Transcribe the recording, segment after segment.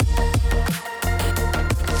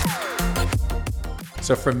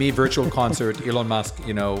So for me, virtual concert, Elon Musk,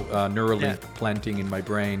 Neuralink planting in my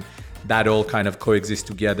brain, that all kind of coexist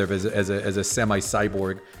together as a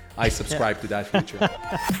semi-cyborg. I subscribe to that future.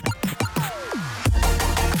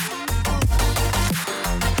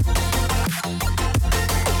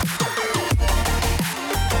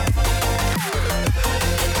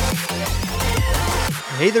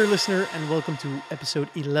 Hey there, listener, and welcome to episode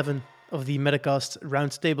 11 of the Metacast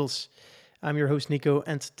Roundtables. I'm your host, Nico,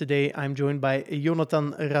 and today I'm joined by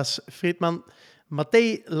Jonathan Ras-Friedman,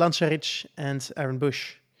 Matej Lansaric, and Aaron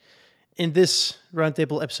Bush. In this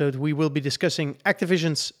Roundtable episode, we will be discussing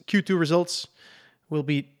Activision's Q2 results. We'll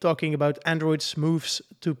be talking about Android's moves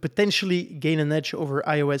to potentially gain an edge over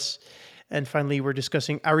iOS. And finally, we're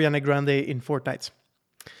discussing Ariana Grande in Fortnite.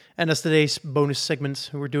 And as today's bonus segment,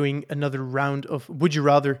 we're doing another round of Would You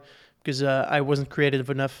Rather, because I wasn't creative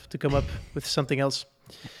enough to come up with something else.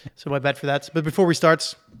 So my bad for that. But before we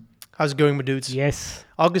start, how's it going, my dudes? Yes.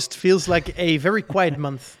 August feels like a very quiet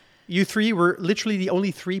month. You three were literally the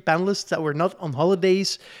only three panelists that were not on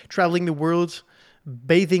holidays, traveling the world,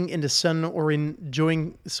 bathing in the sun, or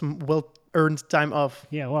enjoying some well-earned time off.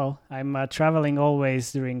 Yeah, well, I'm traveling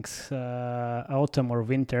always during autumn or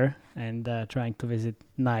winter and trying to visit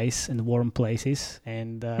nice and warm places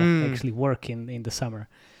and actually work in the summer.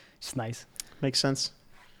 It's nice. Makes sense.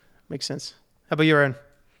 How about you, Aaron?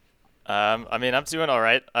 I'm doing all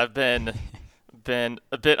right. I've been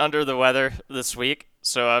a bit under the weather this week,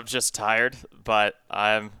 so I'm just tired, but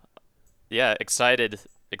I'm excited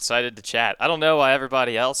to chat. I don't know why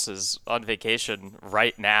everybody else is on vacation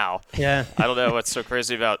right now. Yeah. I don't know what's so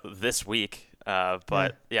crazy about this week,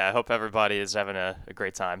 but I hope everybody is having a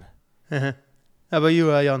great time. Uh-huh. How about you,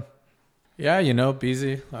 Jan? Yeah,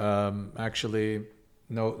 busy. Actually,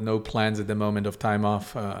 no plans at the moment of time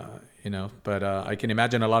off. But I can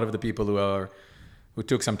imagine a lot of the people who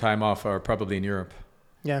took some time off are probably in Europe.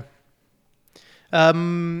 Yeah.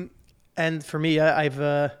 And for me, I've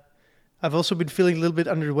also been feeling a little bit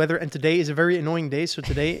under the weather, and today is a very annoying day. So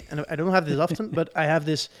today, and I don't have this often, but I have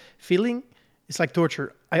this feeling, it's like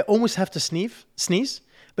torture. I almost have to sneeze,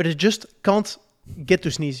 but I just can't get to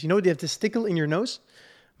sneeze. You know, they have this tickle in your nose.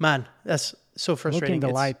 Man, that's so frustrating. Look in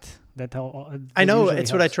the light. I know,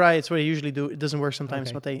 it's what I try. It's what I usually do. It doesn't work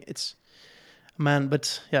sometimes, okay.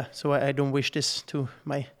 But yeah, so I don't wish this to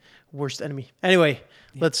my worst enemy. Anyway,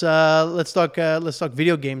 let's talk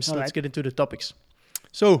video games. All let's right. get into the topics.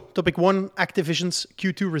 So, topic 1, Activision's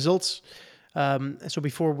Q2 results. So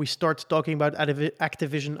before we start talking about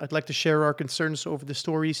Activision, I'd like to share our concerns over the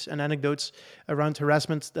stories and anecdotes around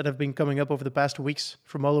harassment that have been coming up over the past weeks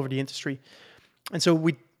from all over the industry. And so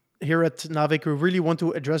we here at Navik, we really want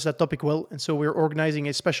to address that topic well. And so we're organizing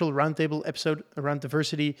a special roundtable episode around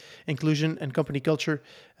diversity, inclusion, and company culture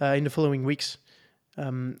in the following weeks.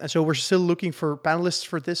 And so we're still looking for panelists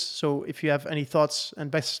for this. So if you have any thoughts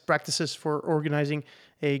and best practices for organizing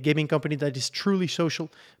a gaming company that is truly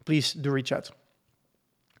social, please do reach out.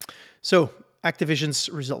 So Activision's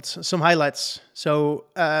results, some highlights. So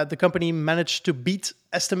the company managed to beat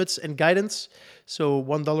estimates and guidance. So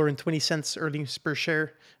 $1.20 earnings per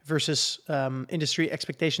share versus industry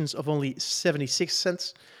expectations of only 76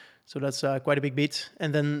 cents. So that's quite a big beat.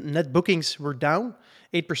 And then net bookings were down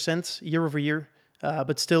 8% year over year.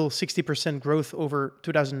 But still 60% growth over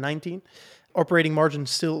 2019. Operating margin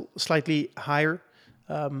still slightly higher.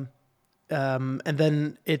 And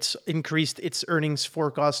then it's increased its earnings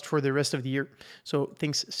forecast for the rest of the year. So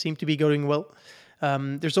things seem to be going well.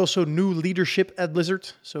 There's also new leadership at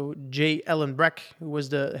Blizzard. So J. Allen Brack, who was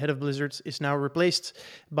the head of Blizzard, is now replaced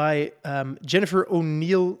by Jennifer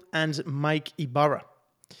O'Neill and Mike Ibarra.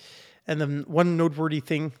 And then one noteworthy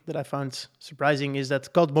thing that I found surprising is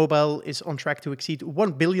that COD Mobile is on track to exceed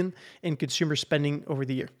 $1 billion in consumer spending over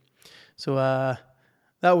the year. So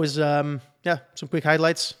that was, some quick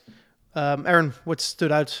highlights. Aaron, what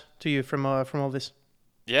stood out to you from all this?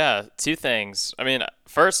 Yeah, two things.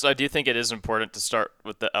 First, I do think it is important to start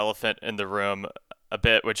with the elephant in the room a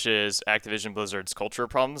bit, which is Activision Blizzard's culture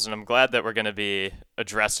problems. And I'm glad that we're going to be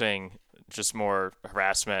addressing just more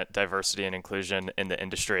harassment, diversity, and inclusion in the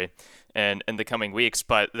industry and in the coming weeks.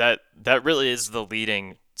 But that really is the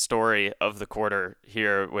leading story of the quarter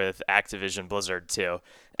here with Activision Blizzard too.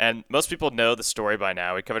 And most people know the story by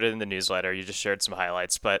now. We covered it in the newsletter. You just shared some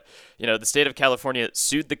highlights. But, the state of California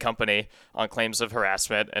sued the company on claims of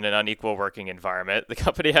harassment and an unequal working environment. The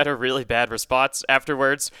company had a really bad response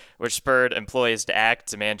afterwards, which spurred employees to act,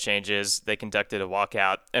 demand changes. They conducted a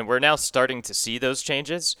walkout. And we're now starting to see those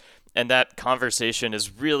changes. And that conversation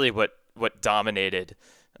is really what dominated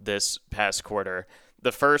this past quarter.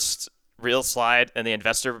 The first real slide in the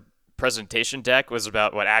investor presentation deck was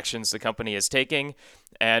about what actions the company is taking,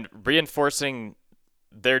 and reinforcing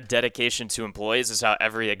their dedication to employees is how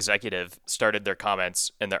every executive started their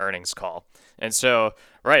comments in the earnings call. And so,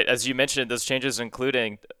 right, as you mentioned, those changes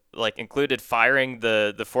included firing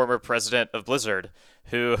the former president of Blizzard,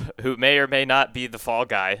 who may or may not be the fall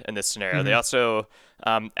guy in this scenario. Mm-hmm. They also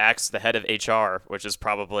axed the head of HR, which is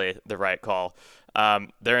probably the right call.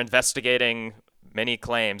 They're investigating many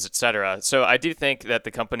claims, etc. So I do think that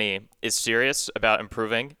the company is serious about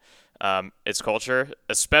improving its culture,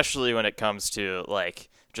 especially when it comes to like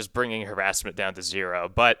just bringing harassment down to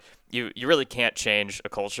zero. But you really can't change a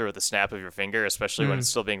culture with a snap of your finger, especially when it's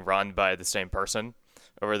still being run by the same person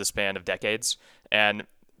over the span of decades. And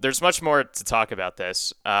there's much more to talk about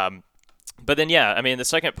this. But then, yeah, I mean, the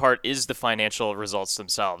second part is the financial results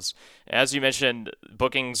themselves. As you mentioned,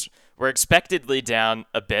 bookings were expectedly down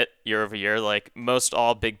a bit year over year, like most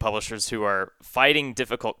all big publishers who are fighting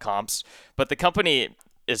difficult comps. But the company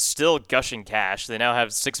is still gushing cash. They now have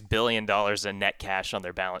 $6 billion in net cash on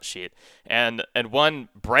their balance sheet. And one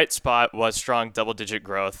bright spot was strong double-digit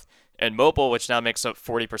growth in mobile, which now makes up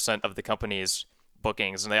 40% of the company's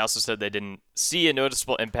bookings. And they also said they didn't see a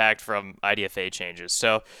noticeable impact from IDFA changes.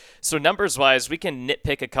 So numbers-wise, we can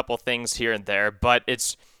nitpick a couple things here and there, but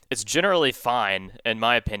it's generally fine, in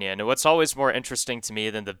my opinion. And what's always more interesting to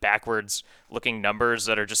me than the backwards-looking numbers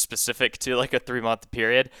that are just specific to like a 3-month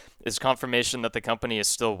period is confirmation that the company is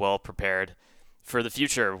still well prepared for the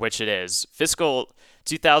future, which it is. Fiscal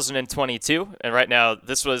 2022, and right now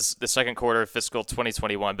this was the second quarter of fiscal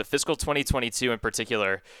 2021, but fiscal 2022 in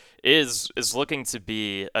particular is looking to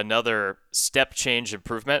be another step change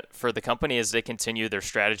improvement for the company as they continue their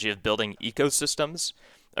strategy of building ecosystems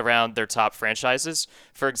around their top franchises.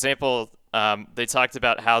 For example, they talked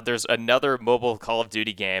about how there's another mobile Call of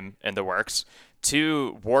Duty game in the works,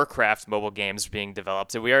 2 Warcraft mobile games being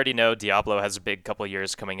developed, and we already know Diablo has a big couple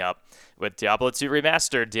years coming up with Diablo 2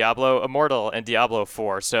 Remastered, Diablo Immortal, and Diablo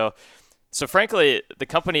 4. So frankly, the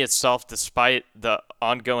company itself, despite the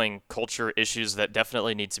ongoing culture issues that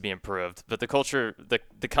definitely need to be improved, but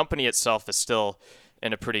the company itself is still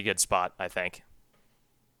in a pretty good spot, I think.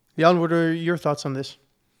 Jan, what are your thoughts on this,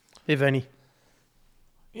 if any?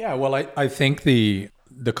 Yeah, well, I think the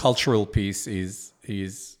cultural piece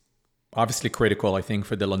is obviously critical, I think,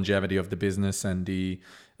 for the longevity of the business and the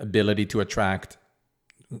ability to attract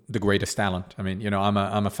the greatest talent. I mean, I'm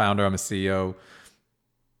a founder, I'm a CEO,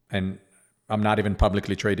 and I'm not even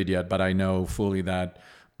publicly traded yet, but I know fully that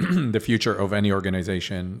the future of any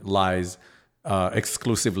organization lies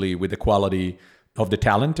exclusively with the quality of the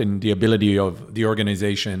talent and the ability of the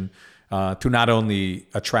organization to not only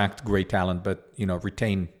attract great talent, but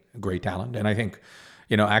retain great talent. And I think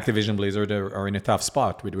Activision Blizzard are in a tough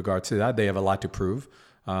spot with regards to that. They have a lot to prove.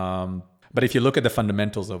 But if you look at the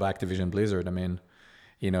fundamentals of Activision Blizzard, I mean,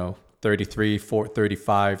 33,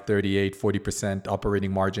 35, 38, 40%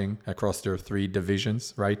 operating margin across their 3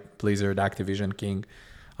 divisions, right? Blizzard, Activision, King.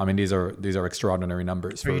 I mean, these are extraordinary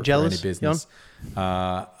numbers for any business.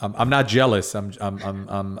 I'm not jealous. I'm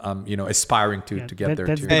aspiring to get there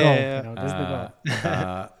that's too. The goal. That's the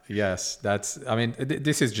goal. Yes,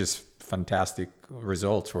 this is just fantastic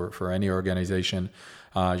results for any organization.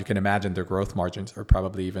 You can imagine their growth margins are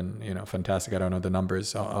probably even fantastic. I don't know the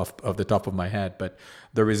numbers off the top of my head, but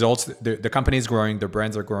the results, the company is growing, their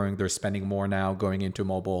brands are growing, they're spending more now going into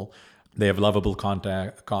mobile. They have lovable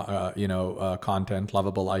content,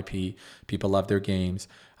 lovable IP. People love their games,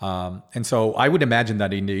 and so I would imagine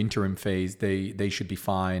that in the interim phase, they should be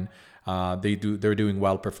fine. They're doing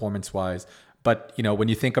well performance wise. But when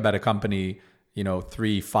you think about a company,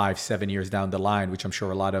 3, 5, 7 years down the line, which I'm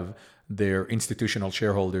sure a lot of their institutional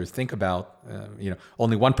shareholders think about,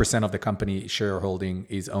 only 1% of the company shareholding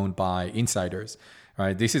is owned by insiders.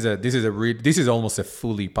 Right. This is almost a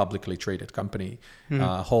fully publicly traded company,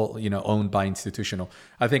 owned by institutional.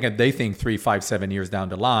 I think if they think 3, 5, 7 years down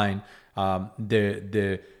the line,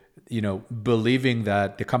 believing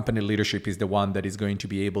that the company leadership is the one that is going to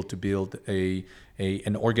be able to build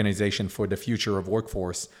an organization for the future of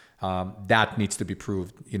workforce, that needs to be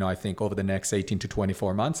proved, I think over the next 18 to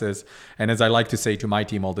 24 months. And as I like to say to my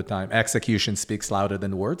team all the time, execution speaks louder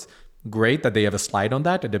than words. Great that they have a slide on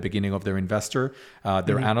that at the beginning of their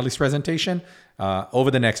analyst presentation. Over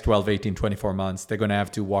the next 12, 18, 24 months, they're going to have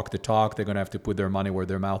to walk the talk. They're going to have to put their money where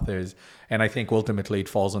their mouth is. And I think ultimately it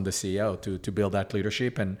falls on the CEO to build that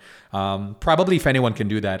leadership. And probably if anyone can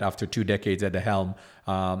do that after 2 decades at the helm,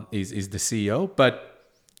 is the CEO. But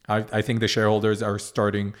I think the shareholders are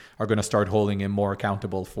going to start holding him more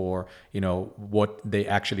accountable for, what they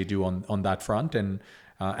actually do on that front. And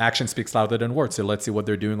action speaks louder than words. So let's see what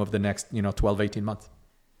they're doing over the next, 12, 18 months.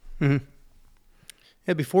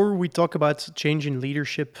 Yeah, before we talk about change in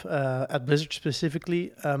leadership at Blizzard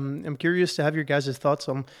specifically, I'm curious to have your guys' thoughts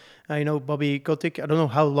on, Bobby Kotick. I don't know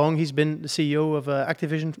how long he's been the CEO of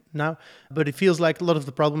Activision now, but it feels like a lot of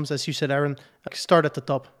the problems, as you said, Aaron, start at the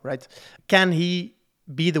top, right? Can he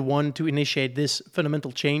be the one to initiate this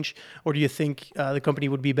fundamental change, or do you think the company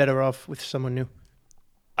would be better off with someone new?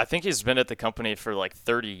 I think he's been at the company for like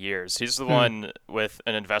 30 years. He's the one with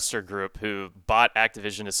an investor group who bought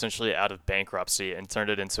Activision essentially out of bankruptcy and turned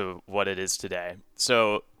it into what it is today.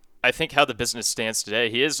 So I think how the business stands today,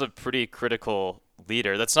 he is a pretty critical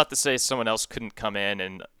leader. That's not to say someone else couldn't come in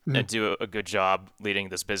and do a good job leading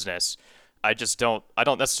this business. I don't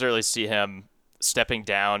necessarily see him stepping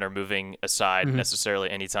down or moving aside necessarily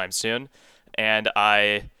anytime soon. And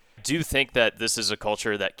I do think that this is a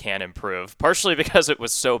culture that can improve, partially because it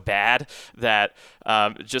was so bad that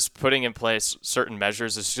just putting in place certain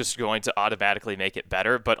measures is just going to automatically make it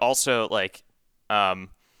better. But also, this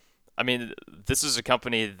is a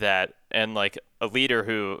company that, and like a leader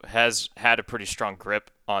who has had a pretty strong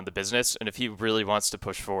grip on the business. And if he really wants to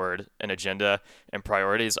push forward an agenda and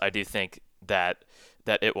priorities, I do think that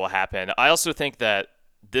it will happen. I also think that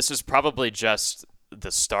this is probably just the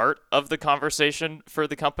start of the conversation for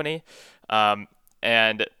the company. Baseline,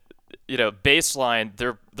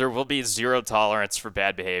 there will be zero tolerance for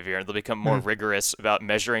bad behavior, and they'll become more rigorous about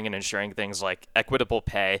measuring and ensuring things like equitable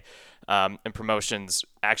pay and promotions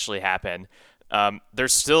actually happen.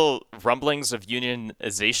 There's still rumblings of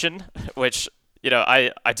unionization, which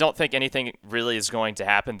I don't think anything really is going to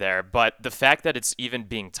happen there. But the fact that it's even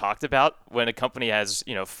being talked about when a company has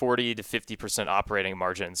 40 to 50% operating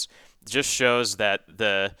margins just shows that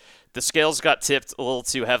the scales got tipped a little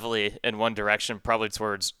too heavily in one direction, probably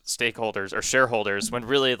towards stakeholders or shareholders, when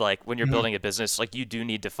really, like, when you're building a business, like, you do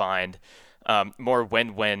need to find more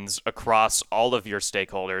win-wins across all of your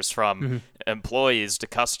stakeholders, from employees to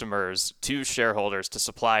customers to shareholders to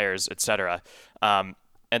suppliers, etc.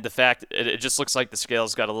 And the fact it just looks like the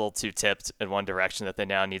scales got a little too tipped in one direction, that they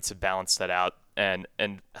now need to balance that out and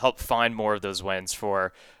help find more of those wins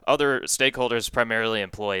for other stakeholders, primarily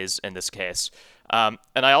employees in this case. And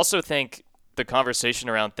I also think the conversation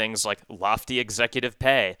around things like lofty executive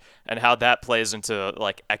pay and how that plays into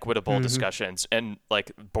like equitable discussions and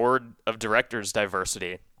like board of directors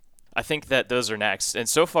diversity, I think that those are next. And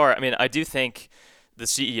so far, I do think the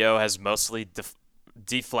CEO has mostly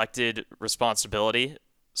deflected responsibility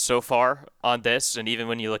so far on this. And even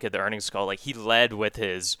when you look at the earnings call, like, he led with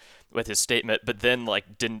his statement, but then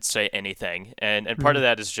like didn't say anything. And part of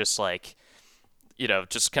that is just like,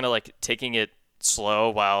 just kind of like taking it slow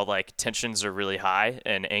while like tensions are really high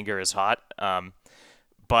and anger is hot.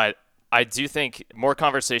 But I do think more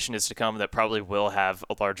conversation is to come that probably will have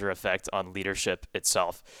a larger effect on leadership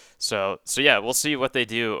itself. So yeah, we'll see what they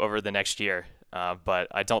do over the next year. But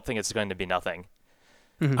I don't think it's going to be nothing.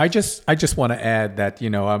 I just want to add that,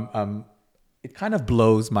 it kind of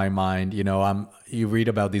blows my mind. You read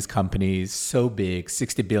about these companies so big,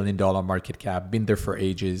 $60 billion market cap, been there for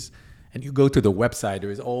ages. And you go to the website,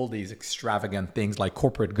 there's all these extravagant things like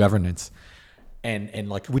corporate governance and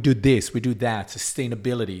like, we do this, we do that,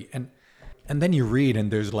 sustainability. And then you read,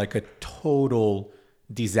 and there's like a total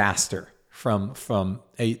disaster from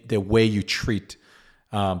the way you treat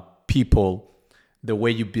people, the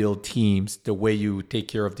way you build teams, the way you take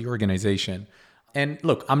care of the organization. And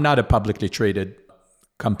look, I'm not a publicly traded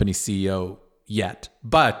company CEO yet,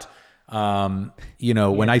 but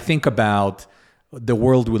when I think about the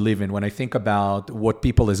world we live in, when I think about what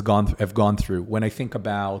people have gone through, when I think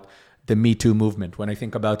about the Me Too movement, when I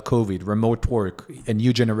think about COVID, remote work, a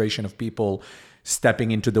new generation of people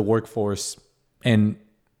stepping into the workforce, and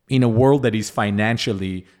in a world that is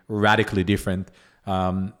financially radically different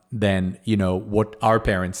than what our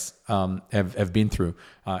parents have been through,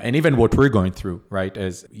 and even what we're going through, right,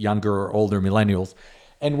 as younger or older millennials.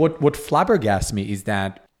 And what flabbergasts me is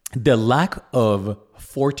that the lack of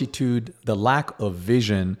fortitude, the lack of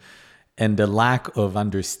vision, and the lack of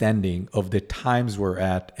understanding of the times we're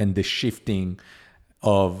at and the shifting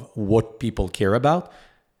of what people care about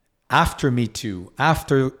after Me Too,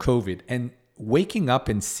 after COVID, and waking up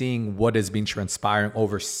and seeing what has been transpiring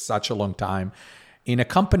over such a long time in a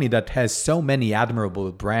company that has so many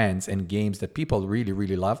admirable brands and games that people really,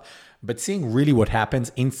 really love, but seeing really what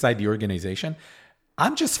happens inside the organization,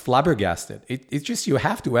 I'm just flabbergasted. It's just, you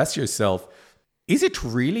have to ask yourself, is it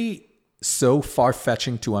really so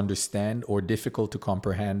far-fetching to understand or difficult to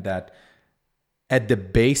comprehend that at the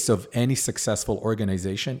base of any successful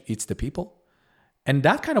organization, it's the people? And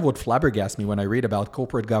that kind of what flabbergasts me when I read about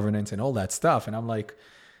corporate governance and all that stuff. And I'm like,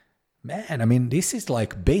 Man, I mean, this is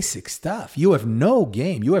like basic stuff. You have no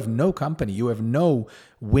game, you have no company, you have no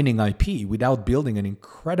winning IP without building an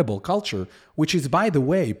incredible culture, which is, by the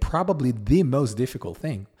way, probably the most difficult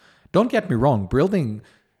thing. Don't get me wrong, building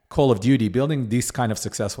Call of Duty, building these kind of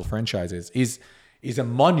successful franchises is a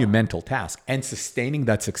monumental task, and sustaining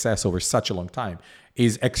that success over such a long time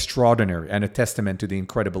is extraordinary and a testament to the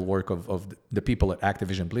incredible work of the people at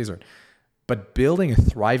Activision Blizzard. But building a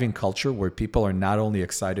thriving culture where people are not only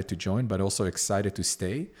excited to join, but also excited to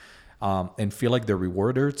stay and feel like they're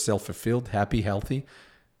rewarded, self-fulfilled, happy, healthy.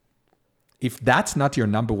 If that's not your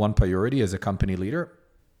number one priority as a company leader,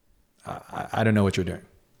 I don't know what you're doing.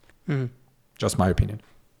 Mm. Just my opinion.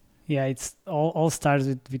 Yeah, it's all starts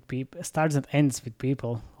with people, starts and ends with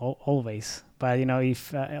people, always. But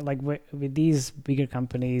if with these bigger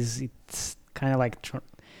companies, it's kind of like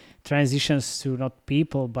transitions to not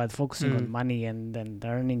people, but focusing on money and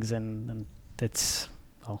earnings, and that's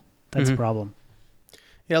a problem.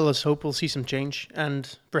 Yeah, let's hope we'll see some change,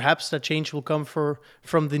 and perhaps that change will come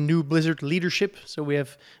from the new Blizzard leadership. So we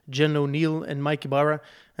have Jen O'Neill and Mike Ibarra.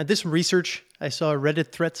 I did some research. I saw a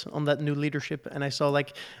Reddit thread on that new leadership, and I saw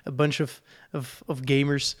like a bunch of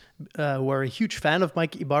gamers who are a huge fan of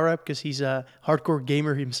Mike Ibarra because he's a hardcore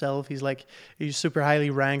gamer himself. He's super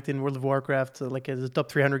highly ranked in World of Warcraft, like the top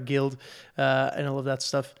 300 guild, and all of that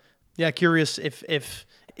stuff. Yeah, curious if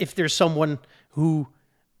there's someone who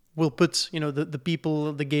will put the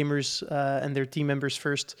people, the gamers, and their team members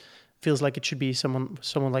first. Feels like it should be someone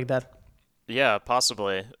like that. Yeah,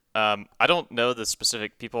 possibly. I don't know the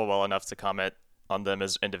specific people well enough to comment on them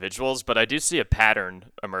as individuals, but I do see a pattern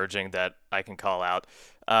emerging that I can call out.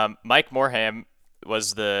 Mike Morhaime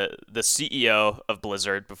was the CEO of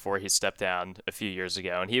Blizzard before he stepped down a few years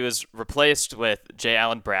ago, and he was replaced with J.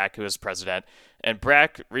 Allen Brack, who was president. And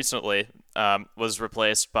Brack recently was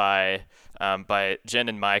replaced by Jen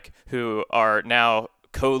and Mike, who are now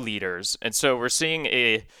co-leaders. And so we're seeing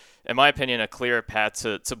in my opinion, a clear path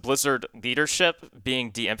to Blizzard leadership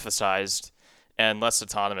being de-emphasized and less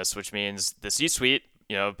autonomous, which means the C-suite,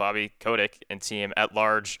 Bobby Kotick and team at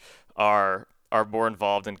large are more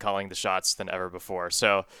involved in calling the shots than ever before.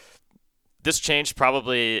 So this change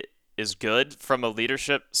probably is good from a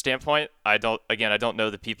leadership standpoint. I don't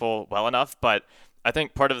know the people well enough, but I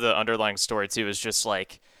think part of the underlying story too is just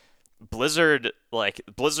like Blizzard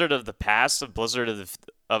of the past and Blizzard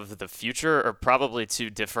of the future are probably two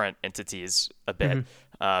different entities a bit,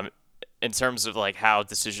 in terms of like how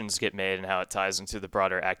decisions get made and how it ties into the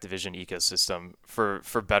broader Activision ecosystem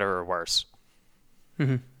for better or worse.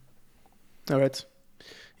 All right.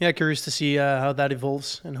 Yeah, curious to see how that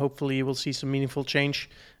evolves, and hopefully we'll see some meaningful change,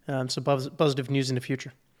 some positive news in the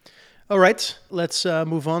future. All right, let's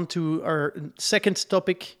move on to our second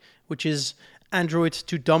topic, which is Android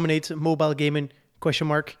to dominate mobile gaming, ?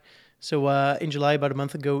 So in July, about a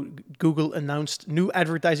month ago, Google announced new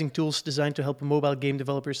advertising tools designed to help mobile game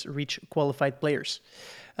developers reach qualified players.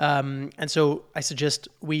 And so I suggest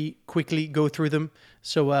we quickly go through them.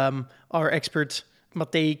 So our expert,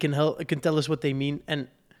 Matej, can tell us what they mean. And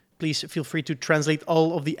please feel free to translate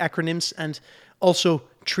all of the acronyms, and also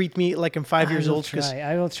treat me like I'm 5 years old.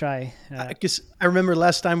 I will try. Because I remember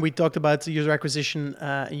last time we talked about user acquisition,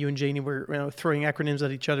 and you and Janie were throwing acronyms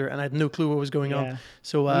at each other, and I had no clue what was going on.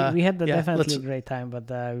 So we had definitely a great time, but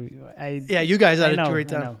you guys had a great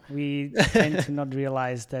time. We tend to not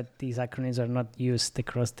realize that these acronyms are not used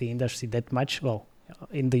across the industry that much. Well,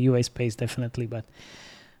 in the UA space definitely, but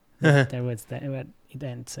there was where it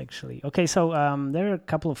ends actually. Okay, so there are a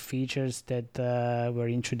couple of features that were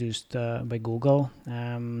introduced by Google.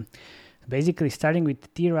 Basically, starting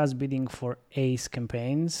with TROS bidding for ACE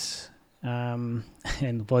campaigns. And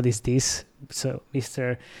what is this? So,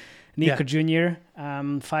 Mr. Nico Jr.,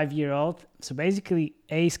 5-year-old. So basically,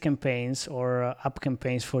 ACE campaigns or up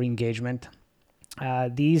campaigns for engagement.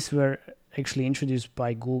 These were actually introduced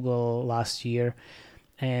by Google last year.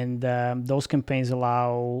 And those campaigns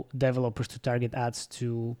allow developers to target ads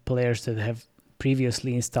to players that have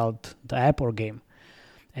previously installed the app or game.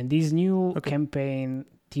 And this new campaign,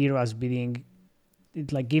 TROS bidding,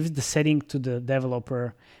 it like gives the setting to the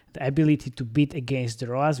developer the ability to bid against the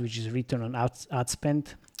ROAS, which is return on ad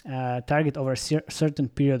spend, target over a certain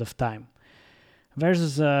period of time,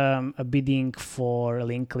 versus a bidding for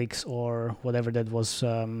link clicks or whatever that was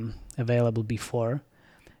available before,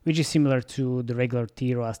 which is similar to the regular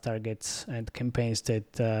TROAS targets and campaigns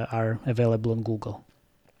that are available on Google.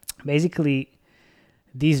 Basically,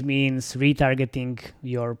 this means retargeting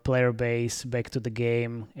your player base back to the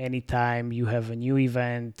game anytime you have a new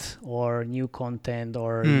event or new content,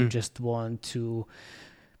 or you just want to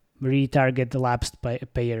retarget the lapsed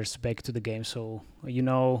payers back to the game. So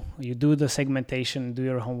you do the segmentation, do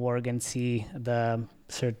your homework, and see the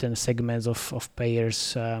certain segments of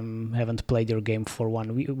payers haven't played your game for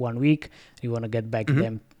 1 week. You want to get back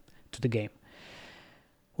them to the game.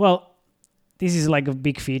 Well, this is like a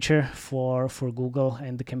big feature for Google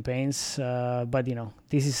and the campaigns, but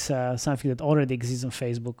this is something that already exists on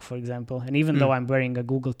Facebook, for example. And even though I'm wearing a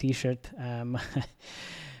Google T-shirt, I'm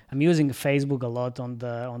using Facebook a lot on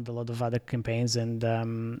a lot of other campaigns and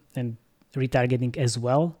retargeting as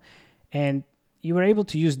well. And you were able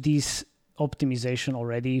to use this optimization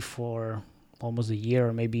already for almost a year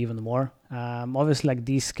or maybe even more. Obviously, like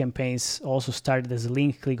these campaigns also started as a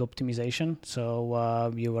link click optimization.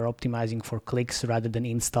 So you were optimizing for clicks rather than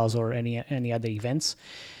installs or any other events.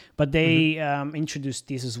 But they introduced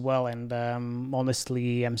this as well. And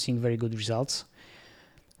honestly, I'm seeing very good results.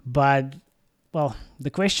 But, well,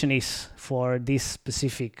 the question is for these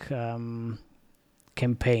specific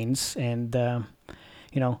campaigns. And,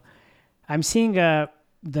 I'm seeing the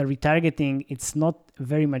retargeting, it's not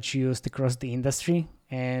very much used across the industry.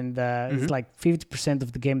 And it's like 50%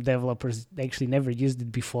 of the game developers actually never used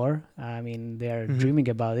it before. I mean, they're dreaming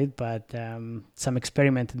about it, but some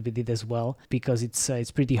experimented with it as well because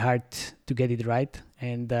it's pretty hard to get it right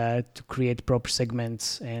and to create proper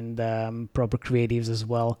segments and proper creatives as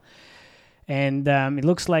well. And it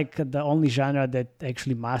looks like the only genre that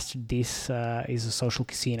actually mastered this is a social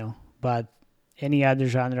casino. But any other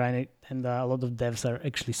genre and a lot of devs are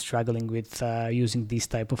actually struggling with using these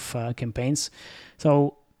type of campaigns.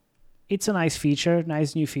 So it's a nice feature,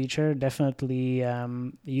 nice new feature, definitely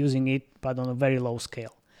using it, but on a very low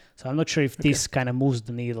scale. So I'm not sure if this kind of moves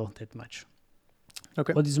the needle that much.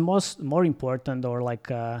 Okay. What is more important or like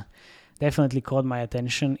definitely caught my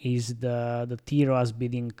attention is the TROAS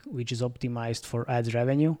bidding, which is optimized for ads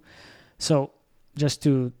revenue. So just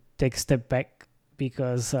to take a step back,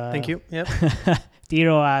 because thank you. Yep.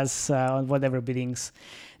 TROAS on whatever biddings,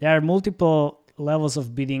 there are multiple levels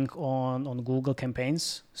of bidding on Google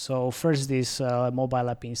campaigns. So first is mobile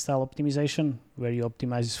app install optimization, where you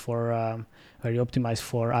optimize for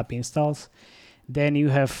app installs. Then you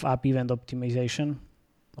have app event optimization,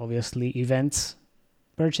 obviously events,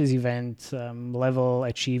 purchase event, level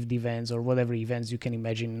achieved events, or whatever events you can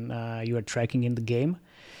imagine you are tracking in the game.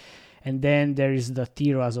 And then there is the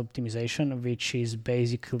TROAS optimization, which is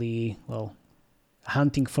basically,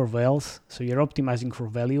 hunting for whales. So you're optimizing for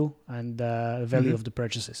value and value of the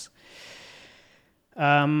purchases.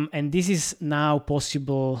 And this is now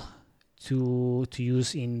possible to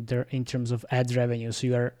use in terms of ad revenue. So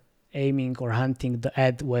you are aiming or hunting the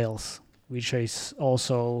ad whales, which is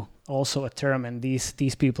also a term, and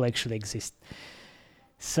these people actually exist.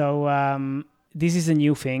 So this is a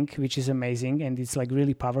new thing, which is amazing, and it's like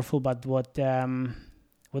really powerful. But what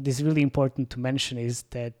is really important to mention is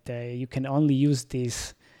that you can only use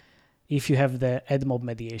this if you have the AdMob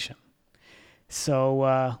mediation.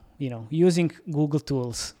 So using Google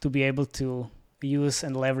tools to be able to use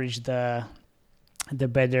and leverage the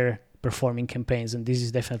better performing campaigns, and this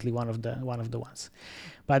is definitely one of the ones.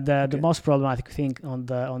 But the most problematic thing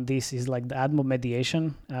on this is like the AdMob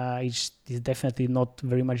mediation. Is definitely not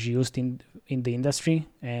very much used in the industry,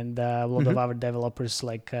 and a lot of our developers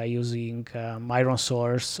like using Iron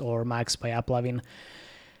Source or Max by AppLovin.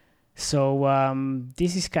 So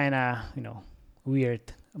this is kind of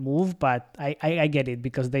weird move, but I get it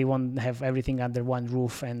because they won't have everything under one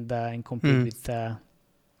roof and compete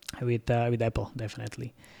with Apple,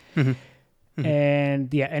 definitely.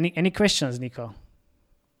 And yeah, any questions, Nico?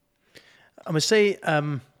 I must say,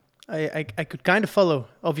 I could kind of follow.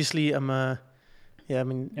 Obviously, it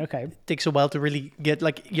takes a while to really get,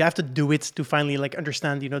 you have to do it to finally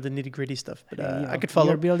understand, the nitty gritty stuff. But I could follow.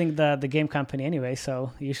 You're building the game company anyway,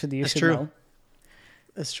 so you should know.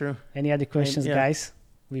 That's true. Any other questions, guys?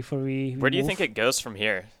 Before we Where do you think it goes from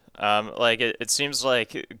here? It seems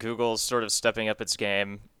like Google's sort of stepping up its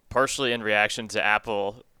game, partially in reaction to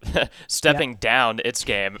Apple stepping down its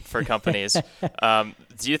game for companies.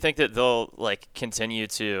 Do you think that they'll continue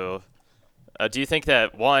to? Do you think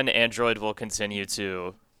that Android will continue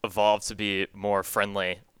to evolve to be more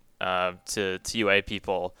friendly to UA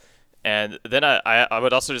people? And then I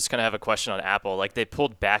would also just kind of have a question on Apple. They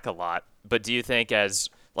pulled back a lot, but do you think as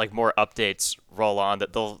more updates roll on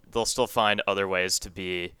that they'll still find other ways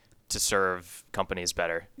to serve companies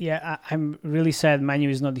better? Yeah, I'm really sad Manu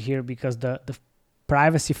is not here because the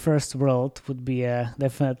privacy first world would be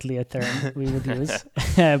definitely a term we would use.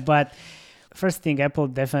 But first thing, Apple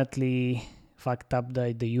definitely fucked up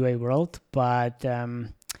the UA world, but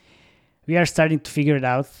we are starting to figure it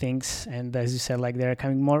out things, and as you said, like there are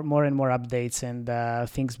coming more and more updates, and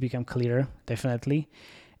things become clearer, definitely.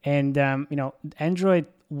 And Android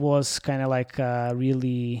was kind of like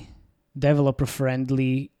really developer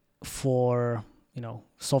friendly for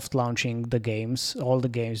soft launching all the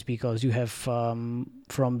games, because you have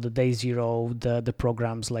from the day zero the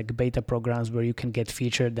programs like beta programs where you can get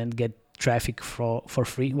featured and get traffic for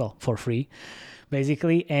free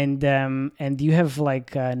basically, and you have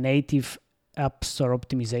like native App Store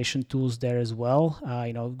optimization tools there as well.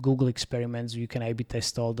 Google experiments, you can A/B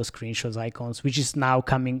test all the screenshots, icons, which is now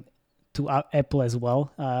coming to Apple as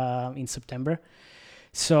well in September.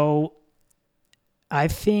 So I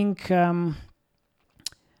think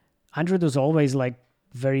Android was always like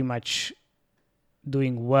very much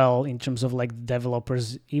doing well in terms of like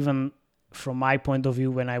developers. Even from my point of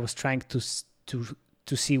view, when I was trying to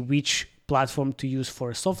see which platform to use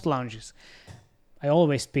for soft launches, I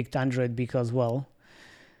always picked Android because, well,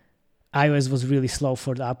 iOS was really slow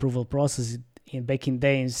for the approval process. Back in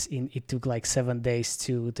days, it took like 7 days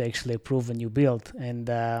to actually approve a new build, and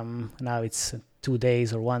now it's 2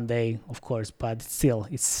 days or 1 day, of course, but still,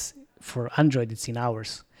 it's for Android, it's in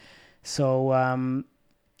hours. So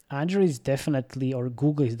Android is definitely, or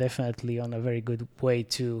Google is definitely on a very good way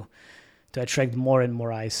to attract more and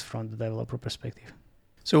more eyes from the developer perspective.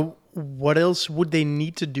 So what else would they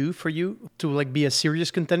need to do for you to like be a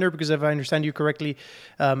serious contender? Because if I understand you correctly,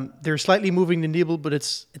 they're slightly moving the needle, but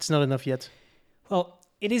it's not enough yet. Well,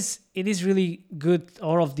 it is really good,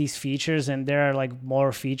 all of these features, and there are like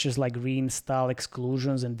more features like reinstall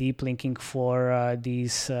exclusions and deep linking for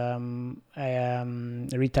these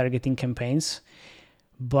retargeting campaigns.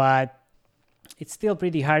 But it's still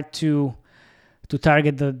pretty hard to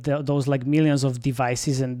target those like millions of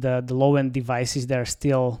devices and the low-end devices that are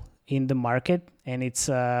still in the market. And it's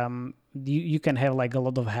you can have like a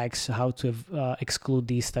lot of hacks how to exclude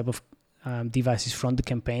these type of devices from the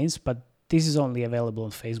campaigns, but this is only available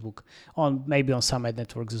on Facebook, maybe on some ad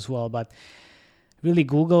networks as well. But really,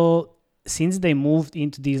 Google, since they moved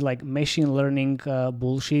into these like machine learning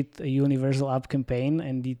bullshit universal app campaign,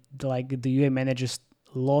 and the UA managers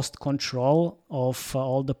lost control of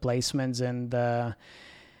all the placements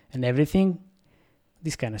and everything,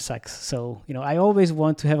 this kind of sucks. So I always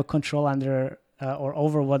want to have a control under or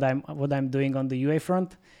over what I'm doing on the UA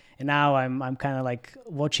front, and now I'm kind of like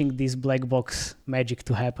watching this black box magic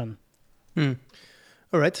to happen.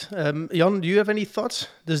 All right. Jan, do you have any thoughts?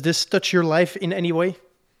 Does this touch your life in any way?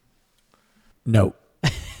 No.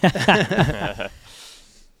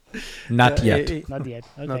 Not yet. Not yet.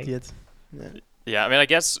 Okay. Not yet. Yeah, I mean, I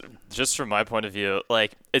guess just from my point of view,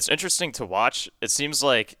 like, it's interesting to watch. It seems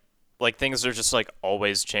like things are just like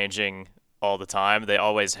always changing all the time. They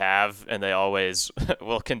always have, and they always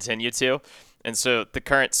will continue to. And so the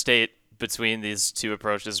current state between these two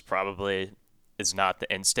approaches probably is not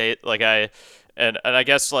the end state. Like I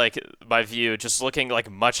guess like my view, just looking like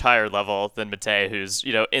much higher level than Matej, who's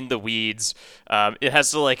in the weeds, it has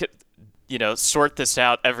to like sort this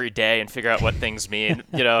out every day and figure out what things mean.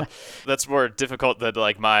 That's more difficult than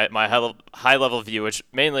like my high level view, which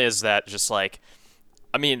mainly is that just like,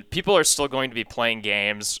 I mean, people are still going to be playing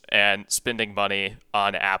games and spending money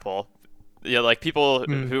on Apple. Like people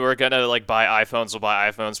who are gonna like buy iPhones will buy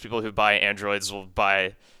iPhones. People who buy Androids will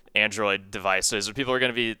buy Android devices, and people are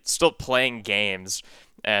going to be still playing games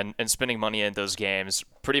and spending money in those games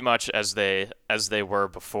pretty much as they were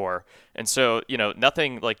before. And so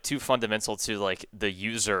nothing like too fundamental to like the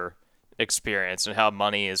user experience and how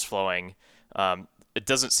money is flowing. It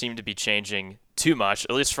doesn't seem to be changing too much,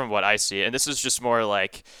 at least from what I see. And this is just more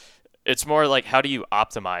like, it's more like, how do you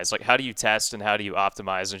optimize? Like, how do you test and how do you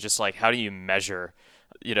optimize, and just like, how do you measure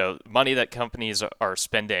money that companies are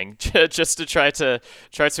spending just to try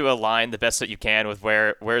to align the best that you can with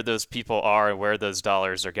where those people are and where those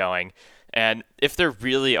dollars are going. And if there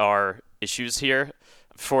really are issues here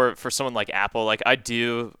for someone like Apple, like I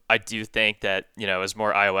do think that as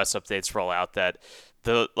more iOS updates roll out, that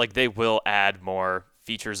they will add more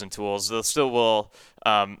features and tools. They still will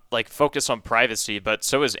focus on privacy, but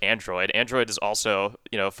so is Android. Android is also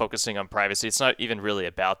focusing on privacy. It's not even really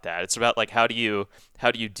about that. It's about like how do you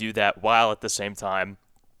do that while at the same time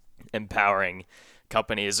empowering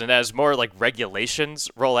companies. And as more like regulations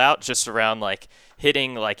roll out just around like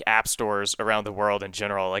hitting like app stores around the world in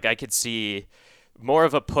general, like I could see more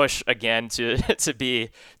of a push again to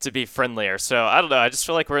be friendlier. So I don't know. I just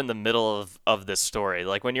feel like we're in the middle of this story.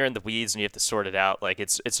 Like when you're in the weeds and you have to sort it out, like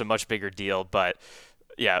it's a much bigger deal. But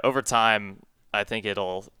yeah, over time, I think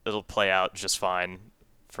it'll play out just fine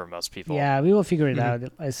for most people. Yeah, we will figure it out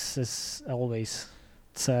as always.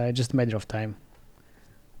 It's just a matter of time.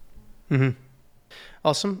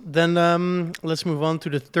 Awesome. Then let's move on to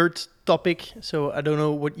the third topic. So I don't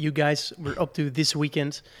know what you guys were up to this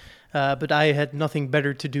weekend, but I had nothing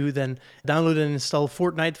better to do than download and install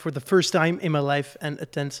Fortnite for the first time in my life and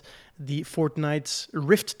attend the Fortnite's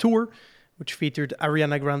Rift Tour, which featured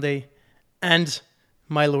Ariana Grande, and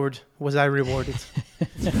my lord, was I rewarded.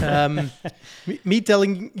 Me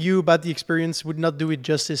telling you about the experience would not do it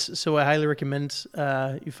justice, so I highly recommend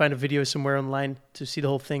you find a video somewhere online to see the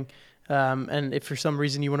whole thing. And if for some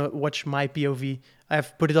reason you want to watch my POV, I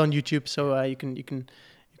have put it on YouTube, so you can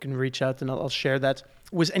reach out and I'll share that.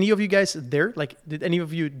 Was any of you guys there? Like, did any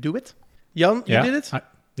of you do it? Jan, you did it?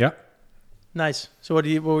 Yeah. Nice. So what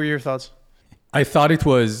were your thoughts? I thought it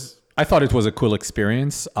was a cool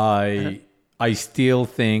experience. I still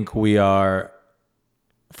think we are.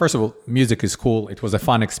 First of all, music is cool. It was a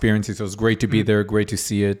fun experience. It was great to be there, great to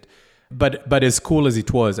see it. But as cool as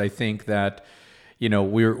it was, I think that, you know,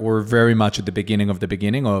 we're very much at the beginning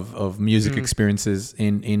of music experiences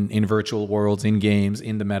in virtual worlds, in games,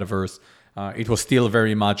 in the metaverse. It was still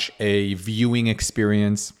very much a viewing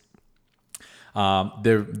experience.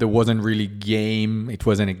 There wasn't really it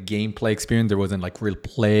wasn't a gameplay experience. There wasn't like real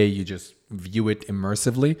play. You just view it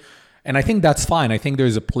immersively. And I think that's fine. I think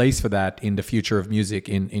there's a place for that in the future of music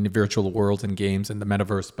in virtual worlds and games and the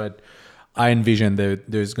metaverse. But I envision that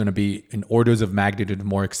there's going to be in orders of magnitude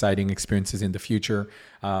more exciting experiences in the future,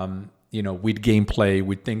 with gameplay,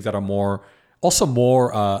 with things that are more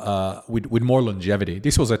with more longevity.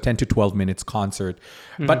 This was a 10 to 12 minutes concert.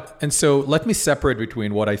 And so let me separate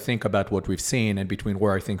between what I think about what we've seen and between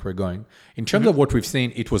where I think we're going. In terms of what we've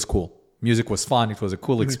seen, it was cool. Music was fun. It was a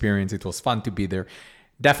cool experience. It was fun to be there.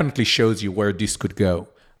 Definitely shows you where this could go.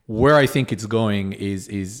 Where I think it's going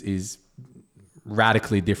is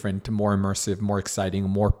radically different, more immersive, more exciting,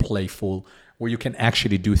 more playful, where you can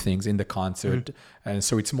actually do things in the concert. And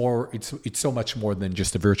so it's so much more than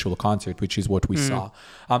just a virtual concert, which is what we saw.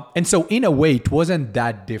 And so in a way, it wasn't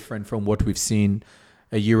that different from what we've seen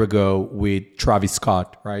a year ago with Travis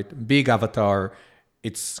Scott, right? Big avatar.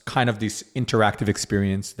 It's kind of this interactive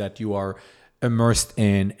experience that you are immersed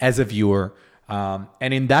in as a viewer.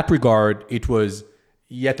 And in that regard, it was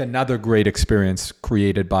yet another great experience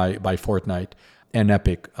created by Fortnite and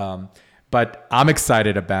Epic. But I'm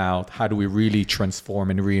excited about how do we really transform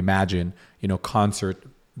and reimagine, concert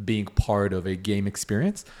being part of a game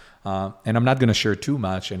experience. And I'm not going to share too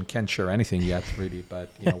much and can't share anything yet, really. But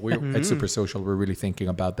we're at Super Social. We're really thinking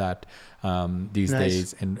about that these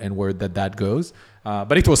days and where that goes.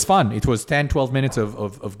 But it was fun. It was 10, 12 minutes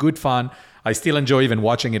of good fun. I still enjoy even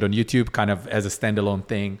watching it on YouTube, kind of as a standalone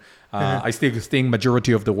thing. I still think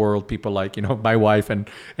majority of the world, people like my wife and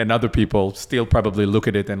other people, still probably look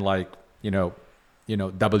at it and like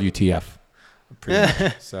WTF, pretty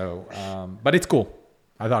much. So, but it's cool.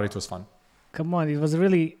 I thought it was fun. Come on, it was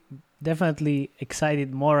really definitely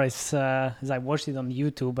excited more as I watched it on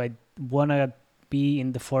YouTube. I wanna be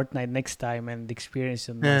in the Fortnite next time and experience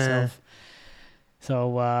it myself. So,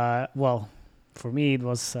 well, for me it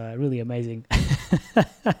was really amazing.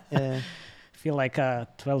 Feel like a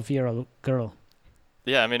 12-year-old girl.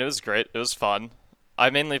 Yeah, I mean, it was great. It was fun.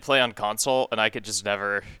 I mainly play on console, and I could just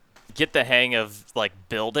never get the hang of like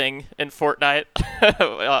building in Fortnite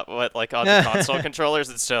like on the console controllers,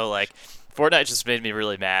 and so like Fortnite just made me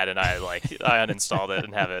really mad, and I uninstalled it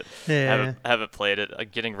and haven't played it. I'm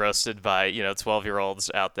getting roasted by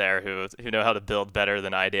 12-year-olds out there who know how to build better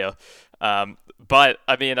than I do. But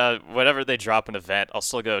I mean, whenever they drop an event, I'll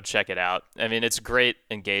still go check it out. I mean, it's great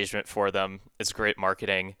engagement for them. It's great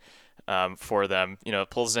marketing for them. It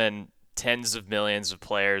pulls in tens of millions of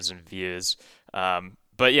players and views.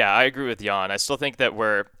 But yeah, I agree with Jan. I still think that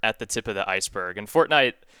we're at the tip of the iceberg. And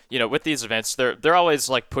Fortnite, with these events, they're always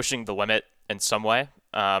like pushing the limit in some way.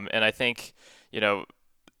 And I think,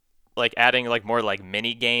 like adding like more like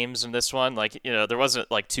mini games in this one, like, there wasn't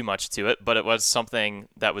like too much to it, but it was something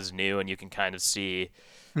that was new, and you can kind of see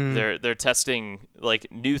they're testing like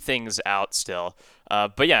new things out still.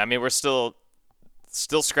 But yeah, I mean, we're still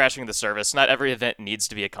scratching the surface. Not every event needs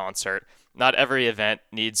to be a concert. Not every event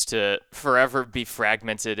needs to forever be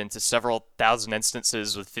fragmented into several thousand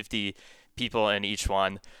instances with 50 people in each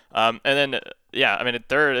one. And then, yeah, I mean,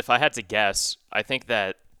 third, if I had to guess, I think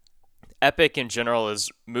that Epic in general is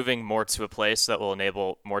moving more to a place that will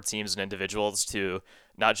enable more teams and individuals to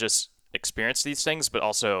not just experience these things, but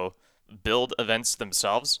also build events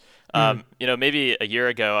themselves. Maybe a year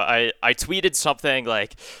ago, I tweeted something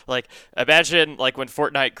like imagine like when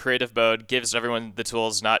Fortnite creative mode gives everyone the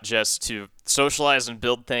tools not just to socialize and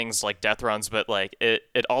build things like death runs, but like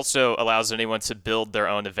it also allows anyone to build their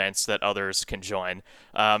own events that others can join.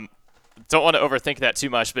 don't want to overthink that too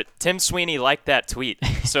much, but Tim Sweeney liked that tweet,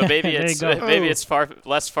 so maybe it's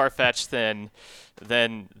less far-fetched than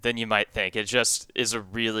you might think. It just is a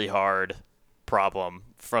really hard problem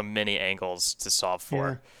from many angles to solve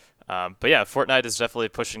for. But yeah, Fortnite is definitely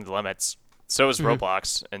pushing the limits. So is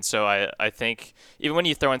Roblox, and so I think even when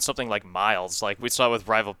you throw in something like Miles, like we saw with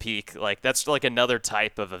Rival Peak, like that's like another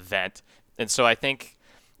type of event. And so I think,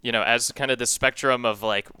 as kind of the spectrum of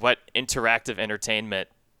like what interactive entertainment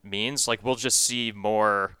means, like we'll just see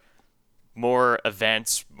more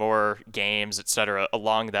events, more games, etc.,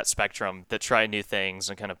 along that spectrum that try new things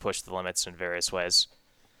and kind of push the limits in various ways.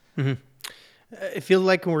 I feel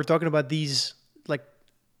like when we're talking about these like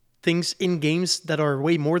things in games that are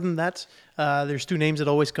way more than that, there's two names that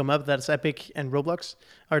always come up. That's Epic and Roblox.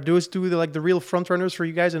 Are those two the real front runners for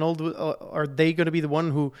you guys? And are they going to be the one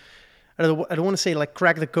who, I don't want to say like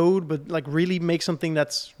crack the code, but like really make something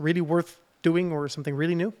that's really worth doing or something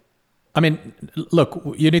really new? I mean, look,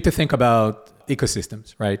 you need to think about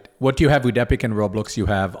ecosystems, right? What you have with Epic and Roblox, you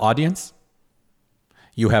have audience,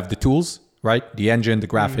 you have the tools, right? The engine, the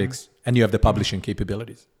graphics, and you have the publishing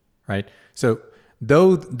capabilities, right? So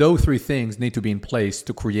those three things need to be in place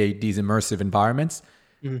to create these immersive environments,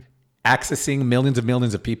 accessing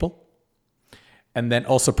millions of people, and then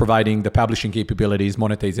also providing the publishing capabilities,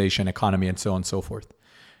 monetization, economy, and so on and so forth.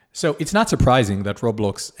 So it's not surprising that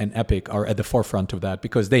Roblox and Epic are at the forefront of that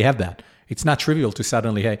because they have that. It's not trivial to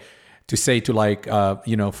suddenly,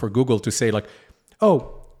 for Google to say like,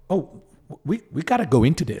 we got to go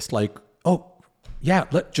into this. Like,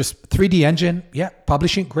 just 3D engine. Yeah.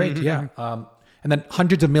 Publishing. Great. Yeah. And then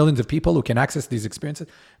hundreds of millions of people who can access these experiences.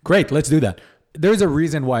 Great. Let's do that. There's a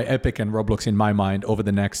reason why Epic and Roblox, in my mind, over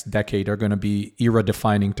the next decade are going to be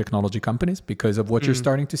era-defining technology companies because of what you're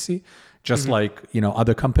starting to see, just like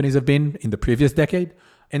other companies have been in the previous decade.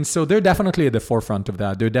 And so they're definitely at the forefront of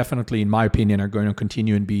that. They're definitely, in my opinion, are going to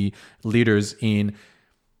continue and be leaders in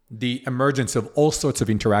the emergence of all sorts of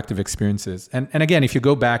interactive experiences. And again, if you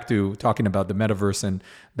go back to talking about the metaverse, and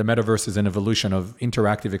the metaverse is an evolution of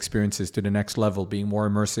interactive experiences to the next level, being more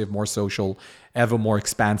immersive, more social, ever more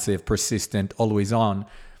expansive, persistent, always on.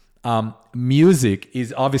 Music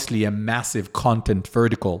is obviously a massive content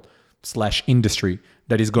vertical / industry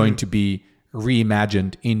that is going to be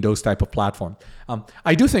reimagined in those type of platforms.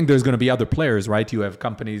 I do think there's going to be other players, right? You have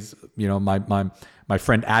companies, my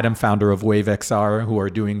friend Adam, founder of Wave XR, who are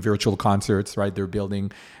doing virtual concerts, right? They're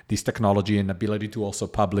building this technology and ability to also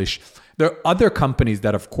publish. There are other companies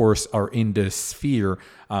that, of course, are in this sphere,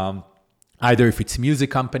 either if it's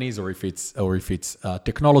music companies or if it's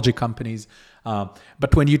technology companies.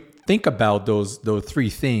 But when you think about those three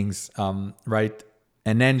things, right?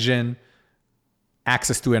 An engine,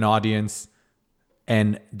 access to an audience,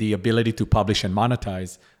 and the ability to publish and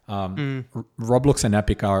monetize, Roblox and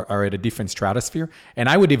Epic are at a different stratosphere. And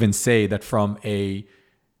I would even say that from a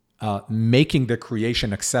making the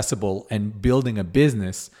creation accessible and building a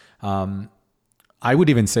business, I would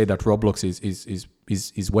even say that Roblox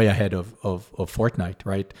is way ahead of Fortnite,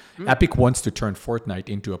 right? Epic wants to turn Fortnite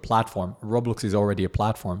into a platform. Roblox is already a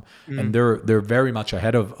platform, and they're very much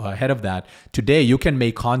ahead of that. Today, you can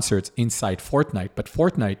make concerts inside Fortnite, but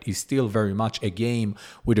Fortnite is still very much a game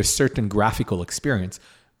with a certain graphical experience.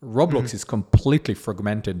 Roblox is completely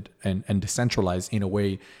fragmented and decentralized in a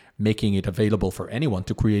way, making it available for anyone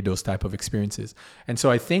to create those type of experiences. And so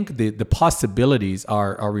I think the possibilities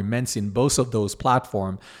are immense in both of those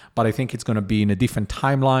platforms, but I think it's going to be in a different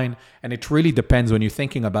timeline. And it really depends when you're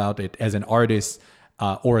thinking about it as an artist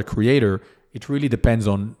or a creator, it really depends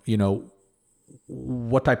on,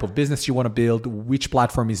 what type of business you want to build, which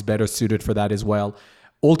platform is better suited for that as well.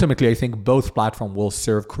 Ultimately, I think both platforms will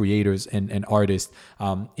serve creators and artists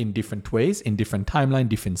in different ways, in different timeline,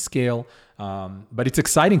 different scale. But it's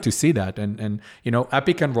exciting to see that. And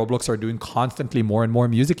Epic and Roblox are doing constantly more and more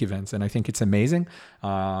music events. And I think it's amazing.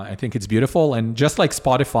 I think it's beautiful. And just like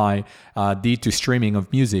Spotify did to streaming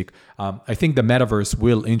of music, I think the metaverse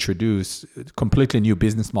will introduce completely new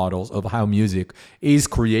business models of how music is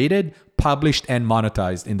created, published, and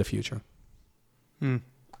monetized in the future.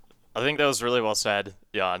 I think that was really well said,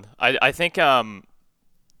 Jan. I think,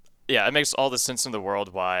 it makes all the sense in the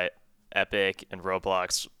world why Epic and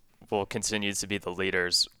Roblox will continue to be the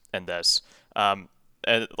leaders in this. And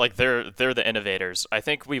like they're the innovators. I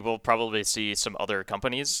think we will probably see some other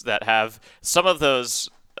companies that have some of those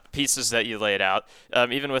pieces that you laid out,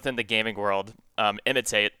 even within the gaming world,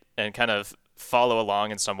 imitate and kind of follow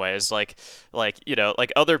along in some ways, like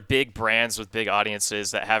other big brands with big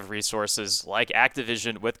audiences that have resources, like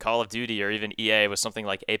Activision with Call of Duty, or even EA with something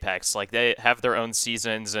like Apex. Like they have their own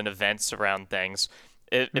seasons and events around things,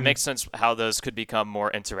 it makes sense how those could become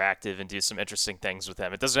more interactive and do some interesting things with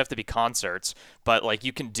them. It doesn't have to be concerts, but like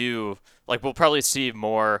you can do, like we'll probably see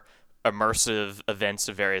more immersive events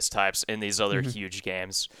of various types in these other huge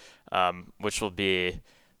games, which will be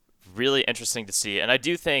really interesting to see. And I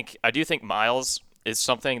do think Miles is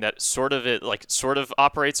something that sort of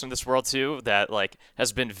operates in this world too, that like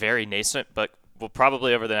has been very nascent, but will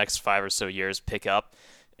probably over the next 5 or so years pick up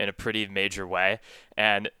in a pretty major way.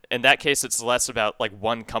 And in that case, it's less about like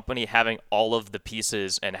one company having all of the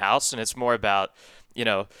pieces in-house, and it's more about,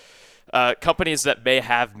 companies that may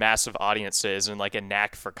have massive audiences and like a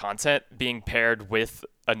knack for content being paired with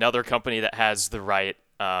another company that has the right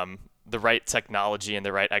technology and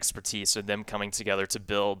the right expertise, and them coming together to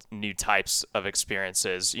build new types of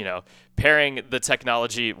experiences, pairing the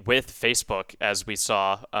technology with Facebook, as we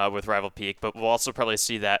saw with Rival Peak, but we'll also probably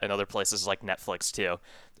see that in other places like Netflix too.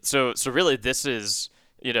 So really this is,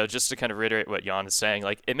 just to kind of reiterate what Jan is saying,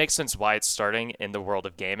 like it makes sense why it's starting in the world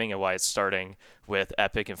of gaming and why it's starting with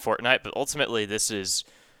Epic and Fortnite, but ultimately this is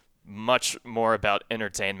much more about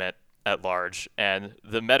entertainment at large, and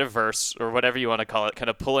the metaverse, or whatever you want to call it, kind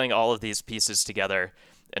of pulling all of these pieces together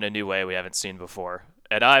in a new way we haven't seen before.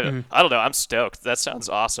 And I don't know, I'm stoked. That sounds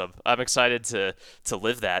awesome. I'm excited to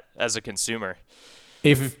live that as a consumer.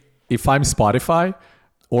 If I'm Spotify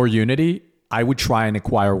or Unity, I would try and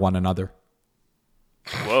acquire one another.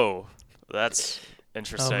 Whoa, that's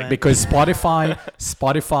interesting. Because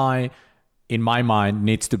Spotify, in my mind,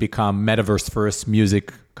 needs to become metaverse first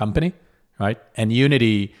music company, right? And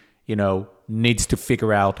Unity, needs to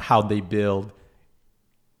figure out how they build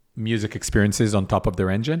music experiences on top of their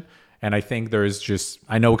engine. And I think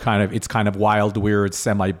I know it's kind of wild, weird,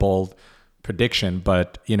 semi-bold prediction,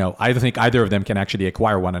 but, I don't think either of them can actually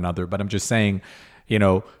acquire one another. But I'm just saying,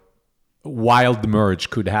 wild merge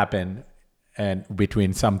could happen and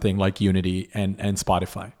between something like Unity and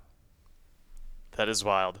Spotify. That is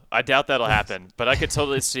wild. I doubt that'll happen, but I could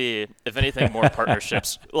totally see, if anything, more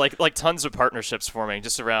partnerships, like tons of partnerships forming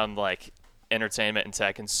just around like entertainment and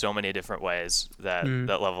tech in so many different ways that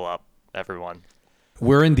level up everyone.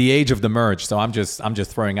 We're in the age of the merge, so I'm just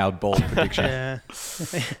throwing out bold predictions.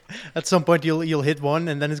 Yeah. At some point you'll hit one,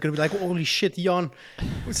 and then it's gonna be like, holy shit, Jan.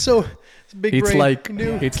 It's a big brain.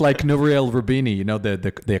 It's like Nouriel Rubini,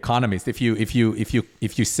 the economist. If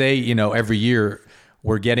you say, every year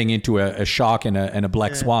we're getting into a shock and a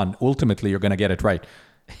black swan, ultimately you're going to get it right.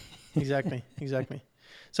 Exactly.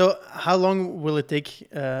 So how long will it take,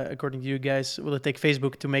 according to you guys, will it take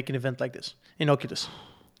Facebook to make an event like this in Oculus?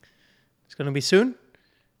 It's going to be soon?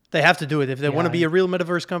 They have to do it if they want to be a real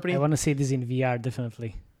metaverse company. I want to see this in VR,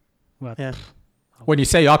 definitely. But when you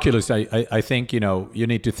say Oculus, I think, you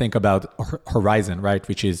need to think about Horizon, right?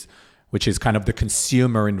 Which is kind of the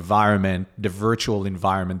consumer environment, the virtual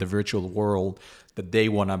environment, the virtual world that they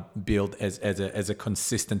want to build as a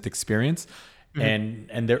consistent experience.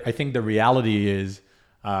 And there, I think the reality is,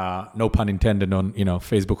 no pun intended on,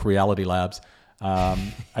 Facebook Reality Labs.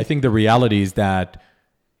 I think the reality is that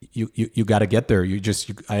you got to get there.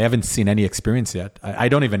 I haven't seen any experience yet. I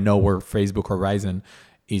don't even know where Facebook Horizon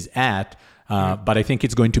is at. But I think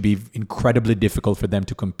it's going to be incredibly difficult for them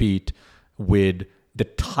to compete with the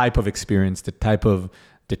type of experience, the type of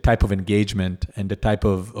engagement, and the type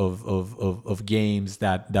of games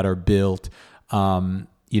that are built, on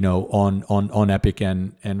Epic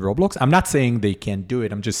and Roblox. I'm not saying they can't do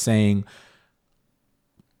it. I'm just saying,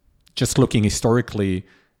 just looking historically,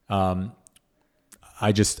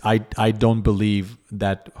 I don't believe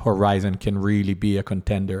that Horizon can really be a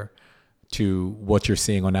contender to what you're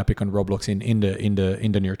seeing on Epic and Roblox in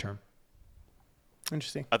the near term.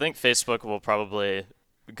 Interesting. I think Facebook will probably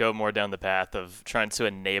go more down the path of trying to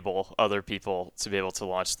enable other people to be able to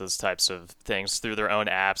launch those types of things through their own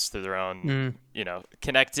apps, through their own,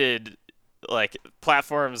 connected like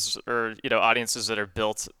platforms or, audiences that are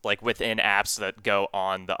built like within apps that go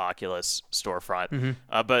on the Oculus storefront.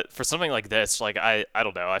 But for something like this, like, I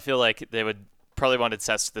don't know, I feel like they would probably want to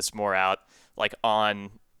test this more out, like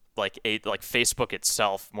on like Facebook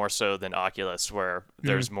itself, more so than Oculus, where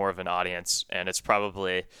there's more of an audience, and it's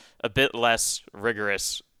probably a bit less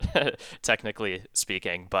rigorous, technically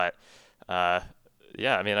speaking. But I'm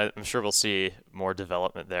sure we'll see more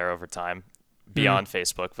development there over time beyond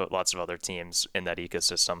Facebook, but lots of other teams in that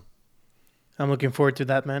ecosystem. I'm looking forward to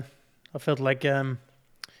that, man. I felt like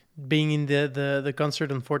being in the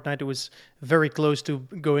concert on Fortnite, it was very close to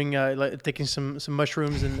going, like taking some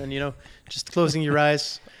mushrooms and just closing your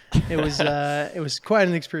eyes. It was quite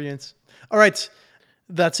an experience. All right,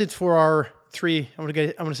 that's it for our three. I want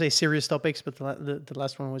to say serious topics, but the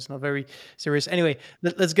last one was not very serious. Anyway,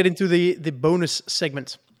 let's get into the bonus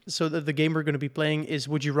segment. So the game we're going to be playing is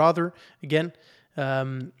Would You Rather again.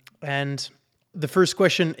 And the first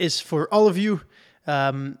question is for all of you.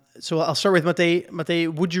 So I'll start with Matej.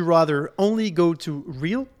 Matej, would you rather only go to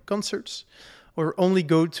real concerts or only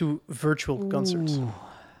go to virtual concerts? Ooh,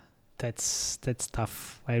 that's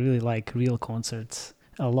tough. I really like real concerts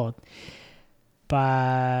a lot.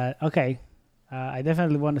 But okay, I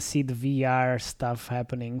definitely want to see the VR stuff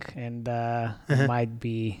happening, and I might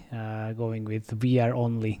be going with VR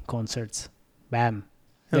only concerts. Bam.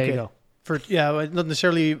 There you go. Not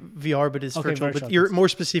necessarily VR, but it's virtual. But you're more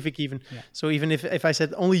specific even. Yeah. So even if I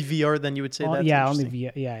said only VR, then you would say that. Yeah, only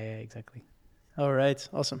VR. Yeah, exactly. All right,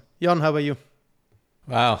 awesome. Jan, how about you?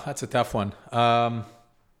 Wow, that's a tough one.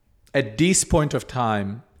 At this point of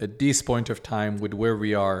time, with where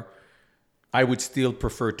we are, I would still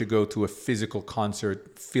prefer to go to a physical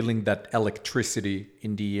concert, feeling that electricity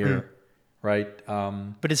in the air, right?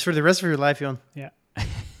 But it's for the rest of your life, Jan. Yeah.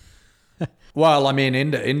 Well, I mean,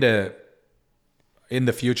 in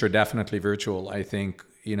the future, definitely virtual. I think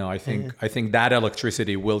that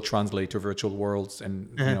electricity will translate to virtual worlds, and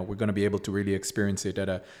we're going to be able to really experience it at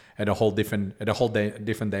a whole different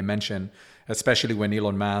dimension. Especially when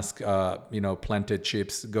Elon Musk, planted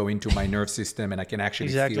chips go into my nerve system, and I can actually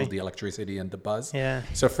feel the electricity and the buzz. Yeah.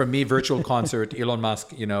 So for me, virtual concert, Elon Musk,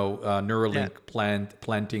 Neuralink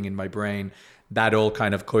planting in my brain, that all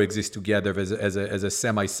kind of coexist together as a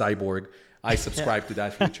semi-cyborg. I subscribe to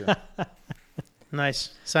that future. Nice.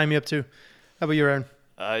 Sign me up too. How about you, Aaron?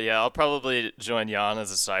 I'll probably join Jan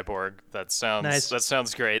as a cyborg. That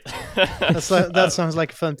sounds great. That sounds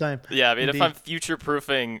like a fun time. Yeah, I mean, Indeed. if I'm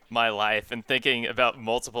future-proofing my life and thinking about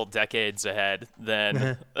multiple decades ahead,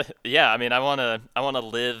 then I want to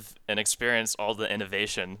live and experience all the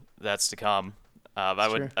innovation that's to come.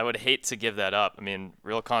 I would hate to give that up. I mean,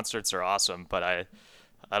 real concerts are awesome, but I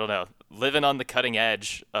don't know. Living on the cutting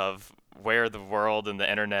edge of where the world and the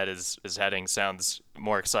internet is heading sounds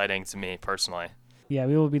more exciting to me personally. Yeah,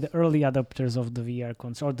 we will be the early adopters of the VR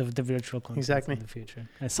concert or the virtual concert in the future.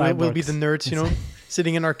 We'll be the nerds,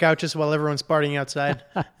 sitting in our couches while everyone's partying outside,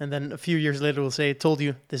 and then a few years later we'll say, "Told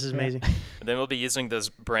you, this is amazing." And then we'll be using those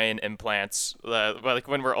brain implants. Like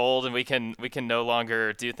when we're old and we can no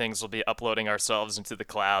longer do things, we'll be uploading ourselves into the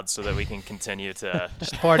cloud so that we can continue to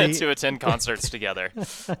just party to attend concerts together.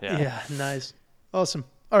 Yeah, nice, awesome.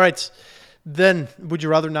 All right. Then, would you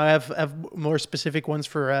rather now have more specific ones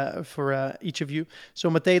for each of you? So,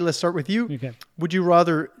 Matej, let's start with you. Okay. Would you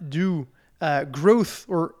rather do growth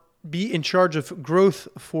or be in charge of growth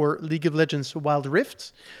for League of Legends Wild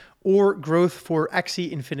Rift or growth for Axie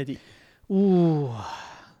Infinity? Ooh,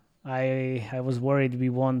 I was worried we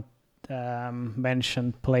won't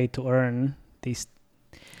mention play to earn this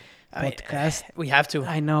podcast. We have to.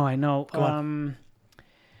 I know. Go on.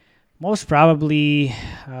 Most probably,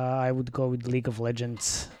 I would go with League of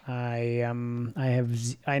Legends. I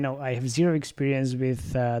have zero experience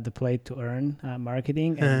with the play to earn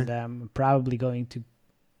marketing, and I'm probably going to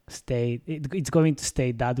stay. It's going to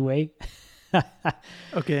stay that way.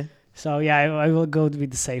 Okay. So yeah, I will go with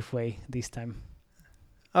the safe way this time.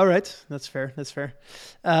 All right, that's fair.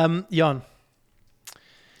 Jan,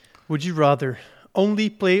 would you rather only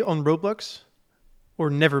play on Roblox or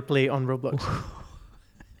never play on Roblox?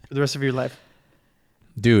 For the rest of your life?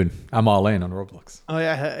 Dude, I'm all in on Roblox. Oh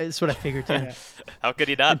yeah, it's what I figured. Yeah. How could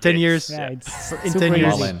he not? In 10 years. Yeah, it's in 10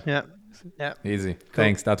 years. All in. Yeah. Easy. Cool.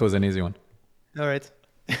 Thanks. That was an easy one. All right.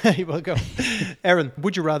 You're welcome. Aaron,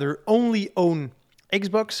 would you rather only own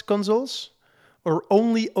Xbox consoles or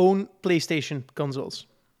only own PlayStation consoles?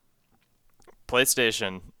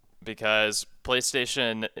 PlayStation, because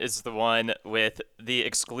PlayStation is the one with the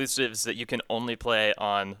exclusives that you can only play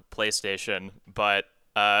on PlayStation, but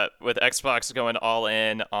with Xbox going all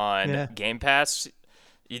in on Game Pass,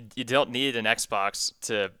 you don't need an Xbox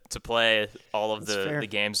to play all of the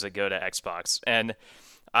games that go to Xbox. And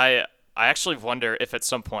I actually wonder if at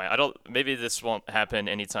some point, maybe this won't happen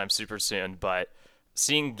anytime super soon, but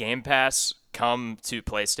seeing Game Pass come to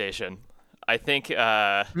PlayStation, I think it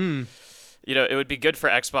would be good for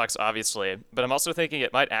Xbox, obviously, but I'm also thinking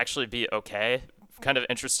it might actually be okay, kind of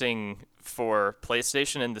interesting for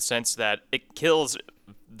PlayStation in the sense that it kills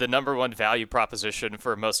the number one value proposition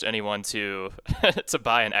for most anyone to to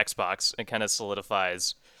buy an Xbox and kind of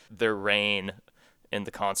solidifies their reign in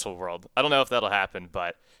the console world. I don't know if that'll happen,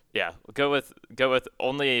 but yeah, go with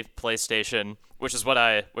only PlayStation, which is what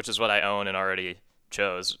I own and already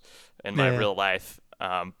chose in my real life.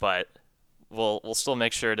 But we'll still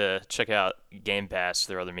make sure to check out Game Pass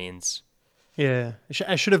through other means. Yeah,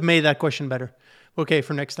 I should have made that question better. Okay,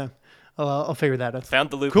 for next time. I'll figure that out. Found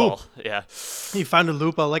the loophole. Cool. Yeah. You found a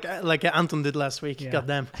loophole like Anton did last week. Yeah.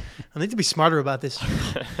 Goddamn. I need to be smarter about this.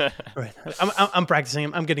 All right. I'm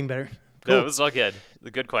practicing. I'm getting better. Cool. No, it was all good.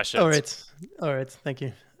 The good questions. All right. Thank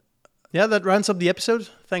you. Yeah, that rounds up the episode.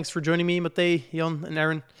 Thanks for joining me, Matej, Jan, and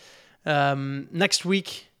Aaron. Next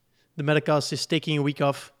week, the Metacast is taking a week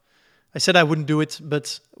off. I said I wouldn't do it,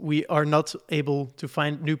 but we are not able to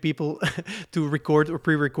find new people to record or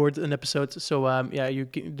pre-record an episode. So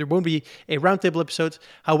there won't be a Roundtable episode.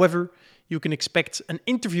 However, you can expect an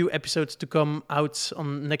interview episode to come out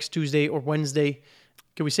on next Tuesday or Wednesday.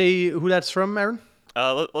 Can we say who that's from, Aaron?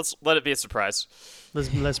 Let's let it be a surprise.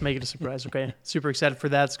 Let's make it a surprise. Okay, super excited for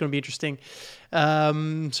that. It's going to be interesting.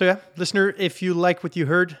 Listener, if you like what you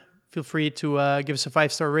heard, feel free to give us a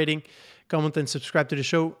 5-star rating, comment and subscribe to the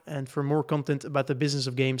show. And for more content about the business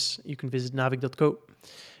of games, you can visit navig.co.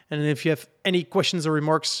 And if you have any questions or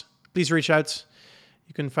remarks, please reach out.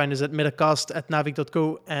 You can find us at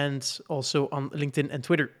metacast@navig.co and also on LinkedIn and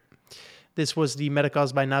Twitter. This was the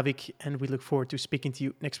Metacast by Navig, and we look forward to speaking to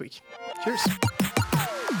you next week. Cheers.